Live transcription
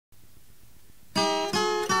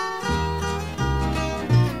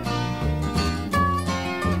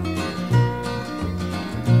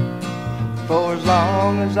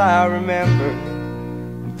long as I remember,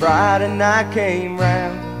 when Friday night came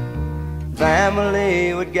round,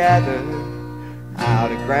 family would gather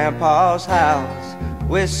out at Grandpa's house,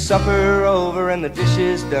 with supper over and the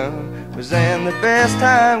dishes done. Was then the best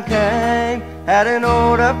time came, at an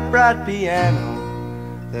old upright piano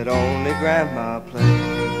that only Grandma played.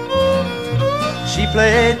 She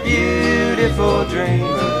played Beautiful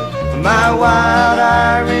Dreamer, My Wild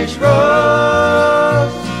Irish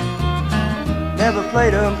Rose. Never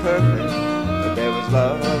played them perfect, but there was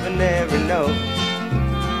love in every note.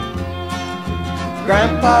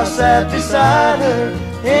 Grandpa sat beside her,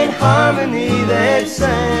 in harmony they'd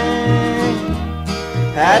sing,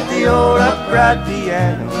 at the old upright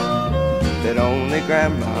piano that only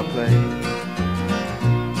Grandma played.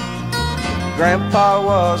 Grandpa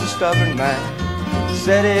was a stubborn man,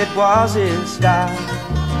 said it was his style.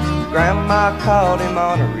 Grandma called him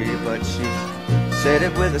ornery, but she said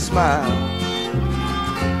it with a smile.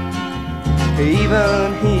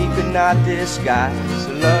 Even he could not disguise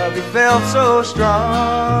the love he felt so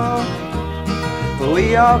strong. But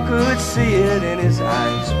we all could see it in his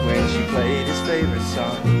eyes when she played his favorite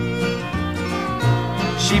song.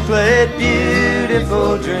 She played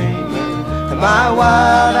Beautiful Dreamer, My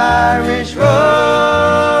Wild Irish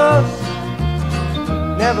Rose.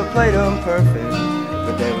 Never played them perfect,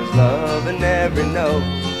 but there was love in every note.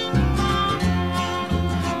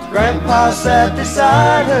 Grandpa sat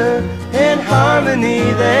beside her, in harmony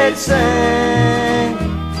they'd sing,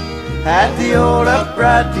 at the old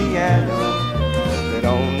upright piano that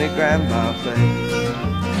only Grandma played.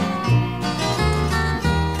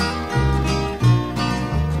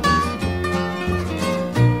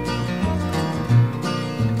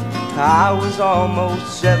 I was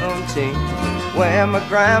almost 17 when my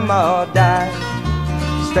grandma died.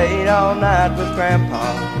 Stayed all night with Grandpa,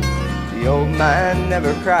 the old man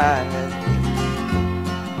never cried.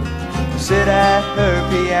 Sit at her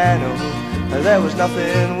piano, there was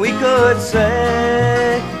nothing we could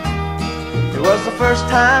say. It was the first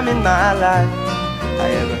time in my life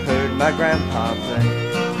I ever heard my grandpa play.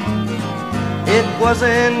 It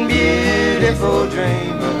wasn't Beautiful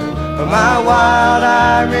Dreamer, or My Wild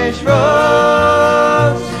Irish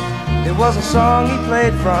Rose. It was a song he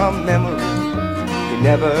played from memory, he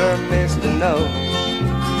never missed a note.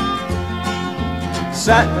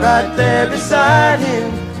 Sat right there beside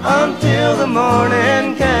him until the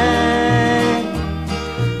morning came.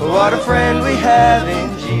 What a friend we have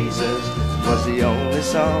in Jesus was the only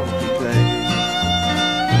song he played.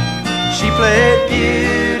 She played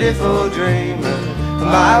Beautiful Dreamer,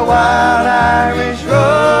 My Wild Irish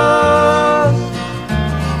Rose.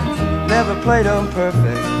 Never played them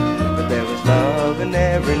perfect, but there was love in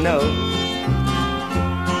every note.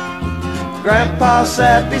 Grandpa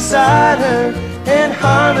sat beside her, in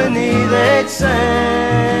harmony they'd sing,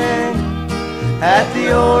 at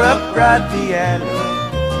the old upright piano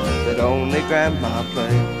that only Grandma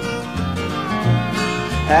played.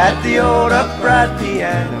 At the old upright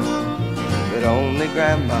piano that only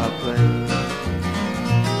Grandma played.